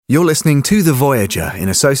You're listening to The Voyager in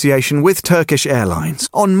association with Turkish Airlines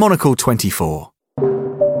on Monocle 24.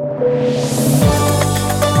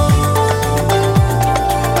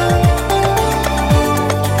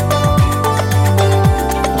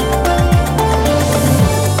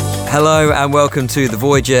 Hello and welcome to The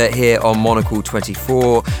Voyager here on Monocle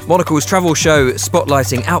 24, Monocle's travel show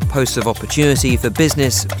spotlighting outposts of opportunity for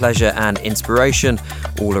business, pleasure and inspiration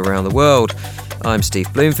all around the world. I'm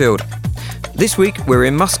Steve Bloomfield. This week we're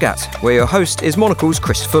in Muscat, where your host is Monocle's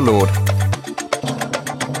Christopher Lord.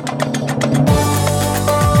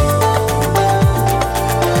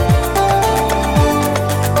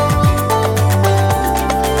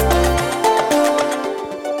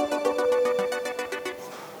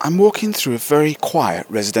 I'm walking through a very quiet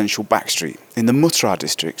residential backstreet in the Mutrar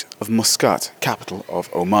district of Muscat, capital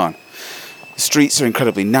of Oman. The streets are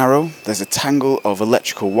incredibly narrow, there's a tangle of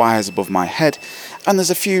electrical wires above my head, and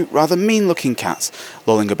there's a few rather mean-looking cats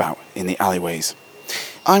lolling about in the alleyways.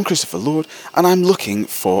 I'm Christopher Lord, and I'm looking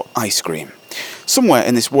for ice cream. Somewhere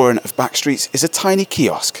in this warren of backstreets is a tiny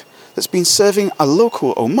kiosk that's been serving a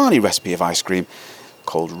local Omani recipe of ice cream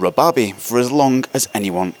called rubabi for as long as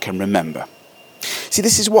anyone can remember. See,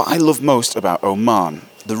 this is what I love most about Oman.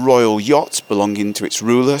 The royal yacht belonging to its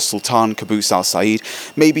ruler, Sultan Qaboos Al Said,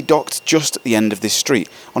 may be docked just at the end of this street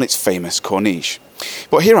on its famous corniche.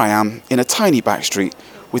 But here I am in a tiny backstreet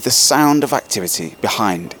with the sound of activity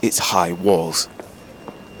behind its high walls.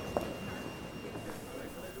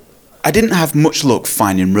 I didn't have much luck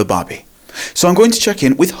finding rubabi, so I'm going to check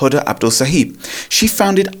in with Huda Abdul Sahib. She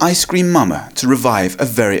founded Ice Cream Mama to revive a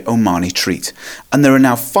very Omani treat, and there are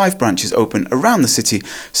now 5 branches open around the city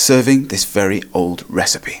serving this very old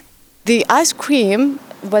recipe. The ice cream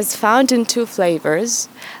was found in 2 flavors.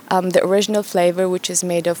 The original flavor, which is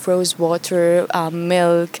made of rose water,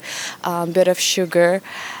 milk, a bit of sugar,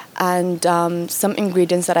 and some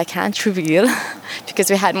ingredients that I can't reveal because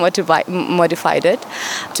we had modified it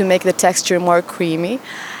to make the texture more creamy.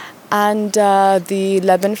 And the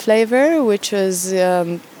lemon flavor, which was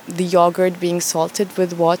the yogurt being salted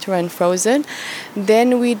with water and frozen.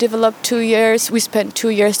 Then we developed we spent 2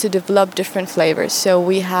 years to develop different flavors. So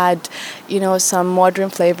we had, some modern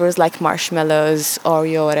flavors like marshmallows,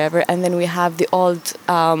 Oreo, whatever. And then we have the old,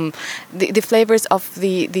 the flavors of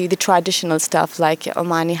the traditional stuff like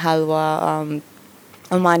Omani halwa,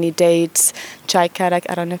 Omani dates, chai karak.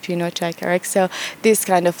 I don't know if you know chai karak. So these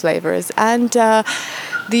kind of flavors. And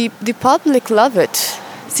the public love it.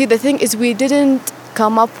 See, the thing is we didn't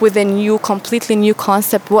come up with a completely new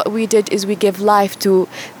concept. What we did is we gave life to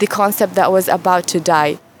the concept that was about to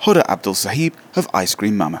die. Huda Abdul Sahib of Ice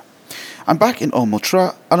Cream Mama. I'm back in Al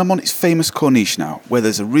Mutrar and I'm on its famous corniche now, where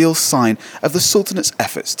there's a real sign of the Sultanate's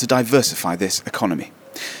efforts to diversify this economy.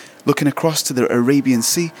 Looking across to the Arabian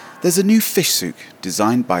Sea, there's a new fish souk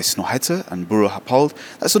designed by Snohetta and Buru Happold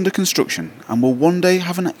that's under construction and will one day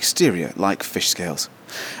have an exterior like fish scales.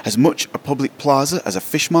 As much a public plaza as a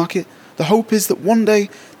fish market, the hope is that one day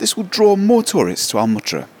this will draw more tourists to Al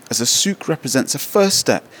Mutrar, as the souk represents a first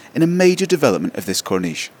step in a major development of this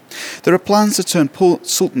corniche. There are plans to turn Port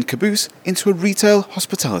Sultan Qaboos into a retail,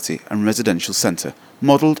 hospitality and residential centre,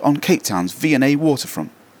 modelled on Cape Town's V&A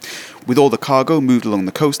waterfront. With all the cargo moved along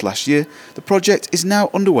the coast last year, the project is now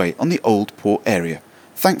underway on the old port area,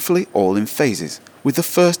 thankfully all in phases, with the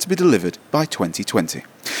first to be delivered by 2020.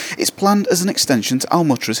 It's planned as an extension to Al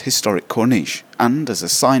Mutrar's historic corniche, and as a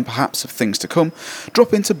sign perhaps of things to come,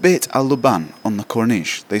 drop into Beit Al-Luban on the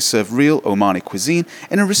corniche. They serve real Omani cuisine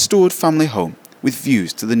in a restored family home with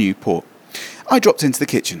views to the new port. I dropped into the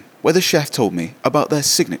kitchen, where the chef told me about their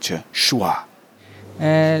signature shua.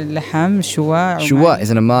 Shua is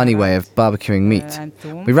an Omani way of barbecuing meat.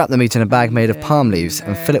 We wrap the meat in a bag made of palm leaves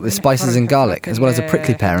and fill it with spices and garlic, as well as a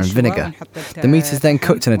prickly pear and vinegar. The meat is then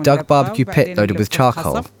cooked in a dug barbecue pit loaded with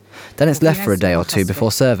charcoal. Then it's left for a day or 2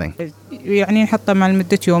 before serving. There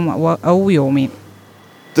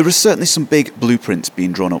are certainly some big blueprints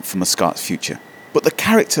being drawn up for Muscat's future, but the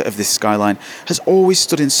character of this skyline has always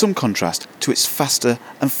stood in some contrast to its faster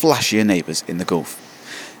and flashier neighbours in the Gulf.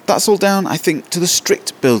 That's all down, I think, to the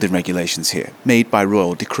strict building regulations here, made by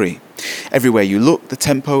royal decree. Everywhere you look, the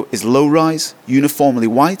tempo is low-rise, uniformly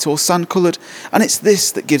white or sand-coloured, and it's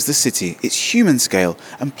this that gives the city its human scale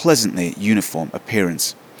and pleasantly uniform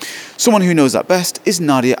appearance. Someone who knows that best is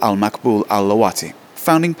Nadia Al-Makboul Al-Lawati,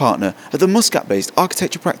 founding partner of the Muscat-based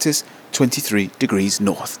architecture practice 23 Degrees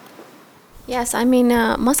North. Yes,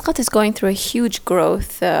 Muscat is going through a huge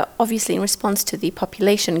growth, obviously in response to the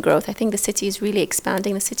population growth. I think the city is really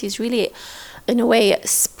expanding. The city is really, in a way,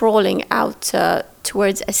 sprawling out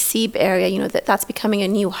towards a Sib area. That's becoming a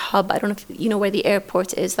new hub. I don't know if you know where the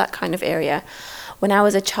airport is, that kind of area, when I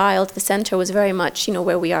was a child, the center was very much,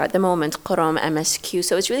 where we are at the moment, Qom, MSQ.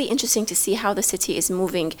 So it's really interesting to see how the city is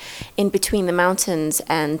moving in between the mountains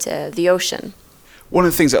and the ocean. One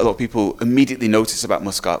of the things that a lot of people immediately notice about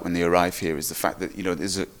Muscat when they arrive here is the fact that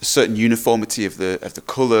there's a certain uniformity of the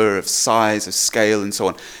colour, of size, of scale, and so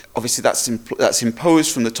on. Obviously, that's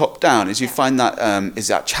imposed from the top down. As you find that, is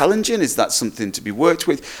that challenging? Is that something to be worked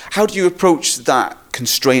with? How do you approach that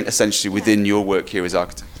constraint essentially within your work here as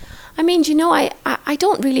architect? I mean, I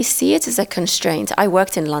don't really see it as a constraint. I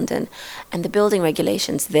worked in London, and the building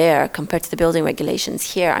regulations there compared to the building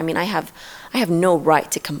regulations here, I mean, I have no right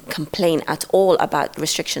to complain at all about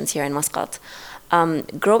restrictions here in Muscat.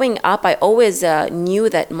 Growing up, I always knew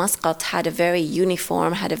that Muscat had a very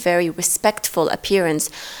uniform, had a very respectful appearance.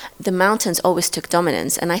 The mountains always took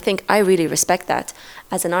dominance, and I think I really respect that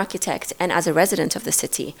as an architect and as a resident of the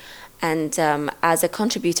city. And as a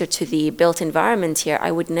contributor to the built environment here,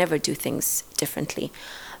 I would never do things differently.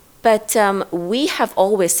 But we have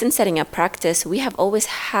always, since setting up practice, we have always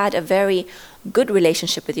had a very good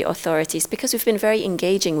relationship with the authorities because we've been very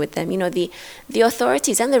engaging with them. The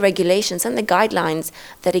authorities and the regulations and the guidelines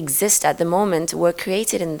that exist at the moment were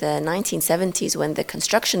created in the 1970s when the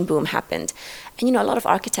construction boom happened. And, a lot of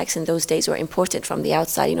architects in those days were imported from the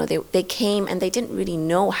outside. They came and they didn't really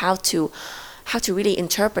know how to really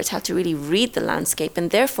interpret, how to really read the landscape,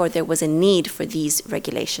 and therefore there was a need for these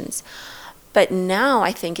regulations. But now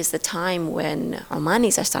I think is the time when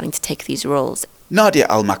Omanis are starting to take these roles. Nadia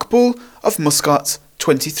Al Makboul of Muscat,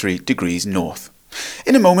 23 degrees north.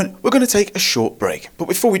 In a moment, we're going to take a short break. But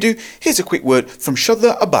before we do, here's a quick word from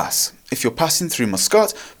Shadda Abbas. If you're passing through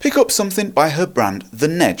Muscat, pick up something by her brand, The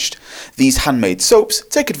Nejd. These handmade soaps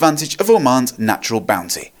take advantage of Oman's natural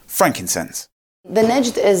bounty, frankincense. The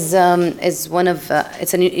Nejd is one of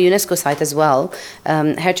it's a UNESCO site as well,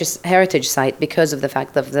 heritage site because of the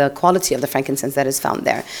fact of the quality of the frankincense that is found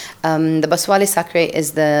there. The Baswali Sacre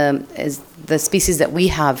is the species that we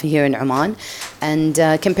have here in Oman, and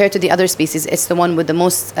compared to the other species, it's the one with the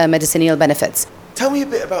most medicinal benefits. Tell me a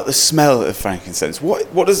bit about the smell of frankincense.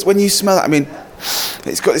 What does, when you smell it, I mean,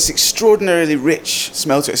 it's got this extraordinarily rich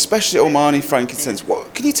smell to it, especially Omani frankincense.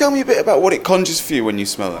 Can you tell me a bit about what it conjures for you when you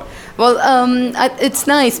smell it? Well, it's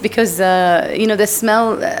nice because, the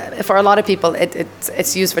smell, for a lot of people,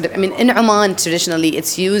 it's used for, in Oman, traditionally,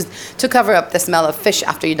 it's used to cover up the smell of fish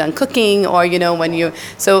after you're done cooking or,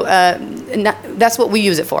 that's what we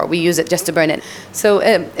use it for. We use it just to burn it. So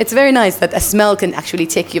it's very nice that a smell can actually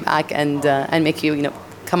take you back and make you,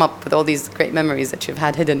 come up with all these great memories that you've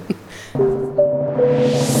had hidden.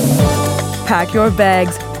 Pack your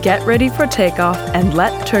bags, get ready for takeoff, and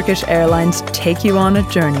let Turkish Airlines take you on a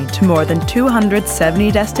journey to more than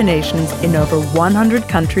 270 destinations in over 100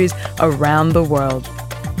 countries around the world,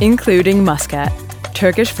 including Muscat.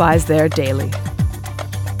 Turkish flies there daily.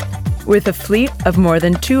 With a fleet of more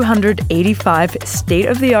than 285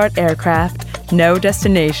 state-of-the-art aircraft, no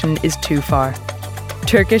destination is too far.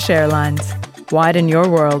 Turkish Airlines. Widen your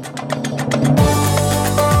world.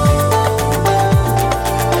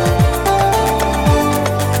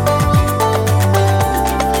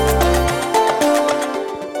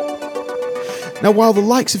 Now, while the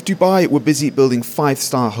likes of Dubai were busy building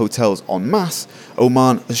 5-star hotels en masse,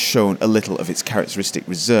 Oman has shown a little of its characteristic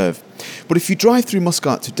reserve. But if you drive through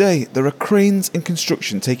Muscat today, there are cranes and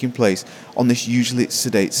construction taking place on this usually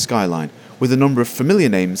sedate skyline, with a number of familiar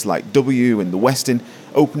names like W and the Westin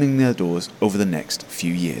opening their doors over the next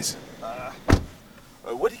few years.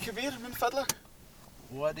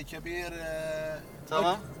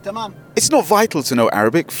 It's not vital to know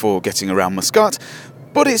Arabic for getting around Muscat,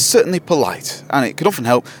 but it's certainly polite, and it can often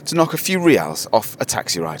help to knock a few rials off a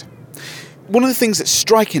taxi ride. One of the things that's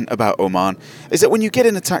striking about Oman is that when you get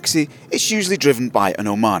in a taxi, it's usually driven by an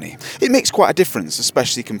Omani. It makes quite a difference,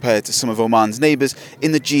 especially compared to some of Oman's neighbours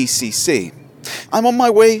in the GCC. I'm on my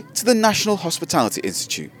way to the National Hospitality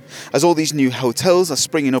Institute. As all these new hotels are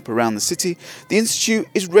springing up around the city, the institute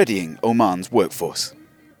is readying Oman's workforce.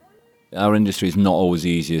 Our industry is not always the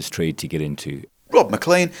easiest trade to get into. Rob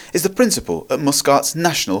McLean is the principal at Muscat's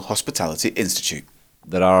National Hospitality Institute.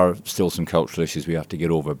 There are still some cultural issues we have to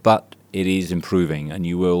get over, but it is improving, and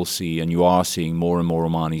you will see, and you are seeing more and more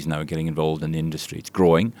Omanis now getting involved in the industry. It's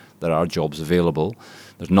growing. There are jobs available.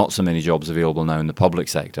 There's not so many jobs available now in the public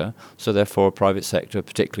sector, so therefore private sector,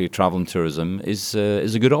 particularly travel and tourism, is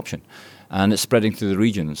a good option. And it's spreading through the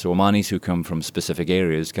region, so Omanis who come from specific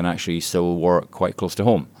areas can actually still work quite close to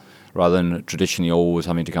home, rather than traditionally always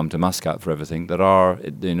having to come to Muscat for everything.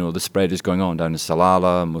 The spread is going on down in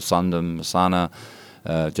Salalah, Musandam, Masana,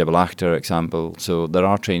 Jebel Akhtar, example. So there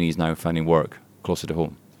are trainees now finding work closer to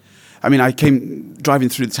home. I mean, I came driving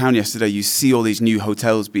through the town yesterday. You see all these new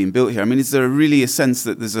hotels being built here. I mean, is there really a sense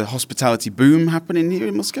that there's a hospitality boom happening here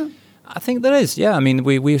in Muscat? I think there is, yeah. I mean,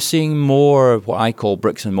 we're seeing more what I call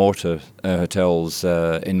bricks and mortar hotels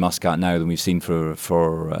in Muscat now than we've seen for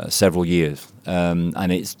several years.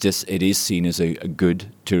 And it is seen as a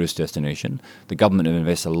good tourist destination. The government have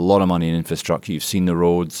invested a lot of money in infrastructure. You've seen the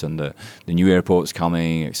roads and the new airports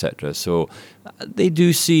coming, etc. So they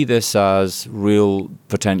do see this as real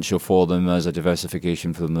potential for them as a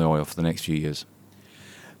diversification for the oil for the next few years.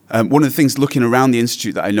 One of the things looking around the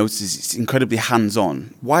institute that I noticed is it's incredibly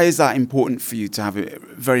hands-on. Why is that important for you to have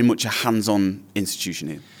very much a hands-on institution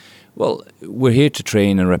here? Well, we're here to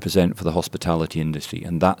train and represent for the hospitality industry,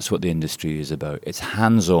 and that's what the industry is about. It's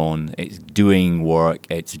hands-on, it's doing work,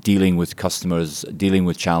 it's dealing with customers, dealing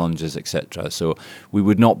with challenges, etc. So we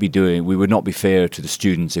would not be fair to the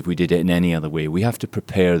students if we did it in any other way. We have to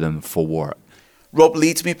prepare them for work. Rob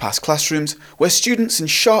leads me past classrooms where students in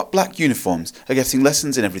sharp black uniforms are getting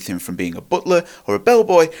lessons in everything from being a butler or a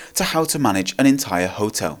bellboy to how to manage an entire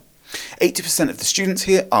hotel. 80% of the students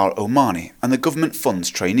here are Omani, and the government funds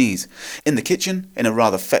trainees. In the kitchen, in a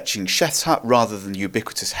rather fetching chef's hat rather than the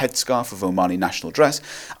ubiquitous headscarf of Omani national dress,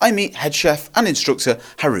 I meet head chef and instructor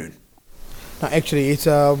Haroon. No, actually, it's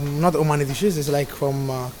not Omani dishes. It's like from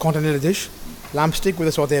continental dish, lamb stick with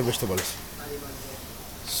a sauteed vegetables.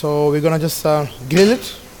 So we're gonna just grill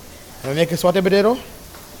it and make a sauté potato.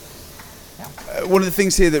 One of the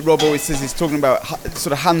things here that Rob always says is talking about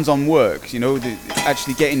sort of hands-on work. You know,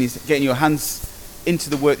 actually getting your hands into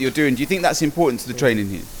the work that you're doing. Do you think that's important to the training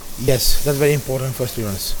here? Yes, that's very important for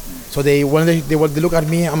students. So when they look at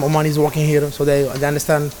me, I'm Omani's working here, so they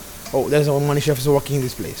understand. Oh, there's an Omani chef is working in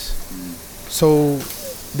this place. So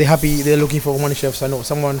they're happy. They're looking for Omani chefs. I know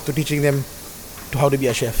someone to teaching them to how to be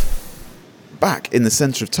a chef. Back in the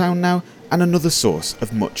centre of town now, and another source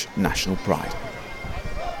of much national pride.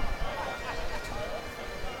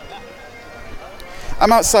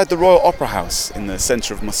 I'm outside the Royal Opera House in the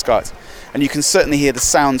centre of Muscat, and you can certainly hear the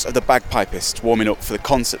sounds of the bagpipists warming up for the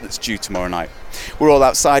concert that's due tomorrow night. We're all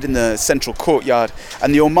outside in the central courtyard,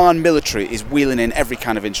 and the Oman military is wheeling in every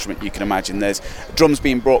kind of instrument you can imagine. There's drums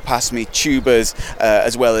being brought past me, tubas,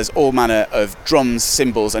 as well as all manner of drums,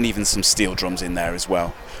 cymbals, and even some steel drums in there as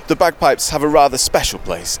well. The bagpipes have a rather special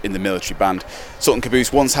place in the military band. Sultan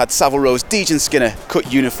Qaboos once had Savile Row's Dejan Skinner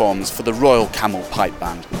cut uniforms for the Royal Camel Pipe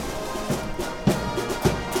Band.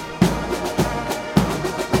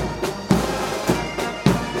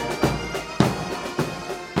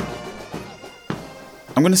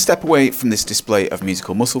 I'm going to step away from this display of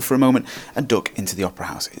musical muscle for a moment and duck into the Opera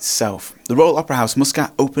House itself. The Royal Opera House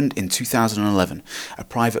Muscat opened in 2011, a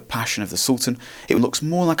private passion of the Sultan. It looks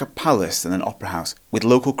more like a palace than an opera house, with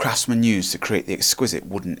local craftsmen used to create the exquisite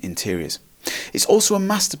wooden interiors. It's also a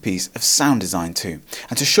masterpiece of sound design too,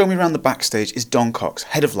 and to show me around the backstage is Don Cox,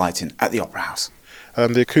 head of lighting at the Opera House.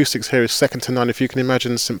 The acoustics here is second to none. If you can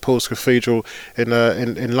imagine St Paul's Cathedral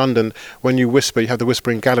in London, when you whisper, you have the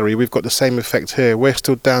whispering gallery. We've got the same effect here. We're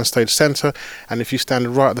still downstage centre, and if you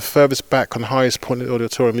stand right at the furthest back on the highest point of the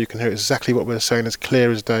auditorium, you can hear exactly what we're saying as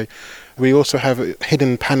clear as day. We also have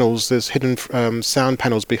hidden panels. There's hidden sound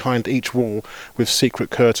panels behind each wall with secret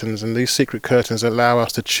curtains, and these secret curtains allow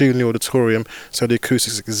us to tune the auditorium so the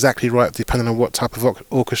acoustics is exactly right depending on what type of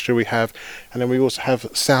orchestra we have. And then we also have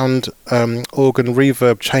sound organ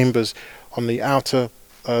reverb chambers on the outer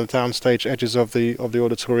downstage edges of the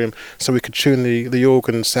auditorium, so we can tune the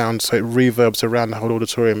organ sound so it reverbs around the whole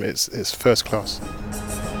auditorium. It's first class.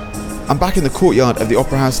 I'm back in the courtyard of the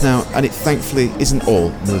Opera House now, and it thankfully isn't all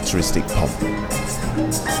militaristic pomp.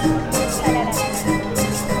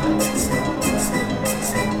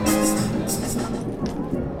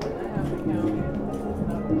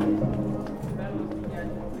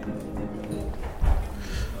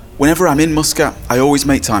 Whenever I'm in Muscat, I always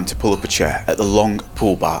make time to pull up a chair at the long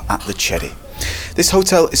pool bar at the Cheddi. This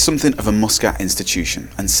hotel is something of a Muscat institution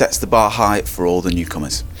and sets the bar high for all the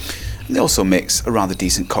newcomers. They also mix a rather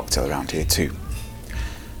decent cocktail around here too.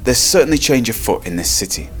 There's certainly change afoot in this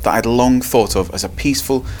city that I'd long thought of as a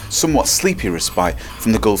peaceful, somewhat sleepy respite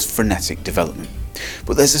from the Gulf's frenetic development.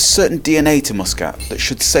 But there's a certain DNA to Muscat that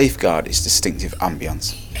should safeguard its distinctive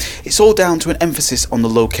ambience. It's all down to an emphasis on the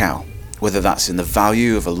locale, whether that's in the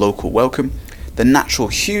value of a local welcome, the natural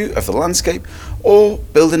hue of the landscape, or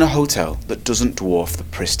building a hotel that doesn't dwarf the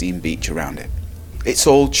pristine beach around it. It's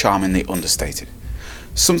all charmingly understated.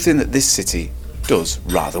 Something that this city does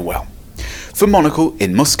rather well. For Monocle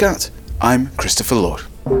in Muscat, I'm Christopher Lord.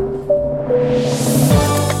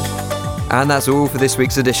 And that's all for this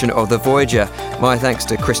week's edition of The Voyager. My thanks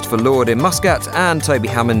to Christopher Lord in Muscat and Toby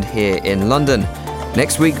Hammond here in London.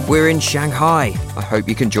 Next week, we're in Shanghai. I hope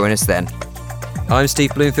you can join us then. I'm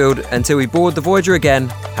Steve Bloomfield. Until we board the Voyager again,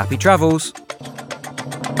 happy travels.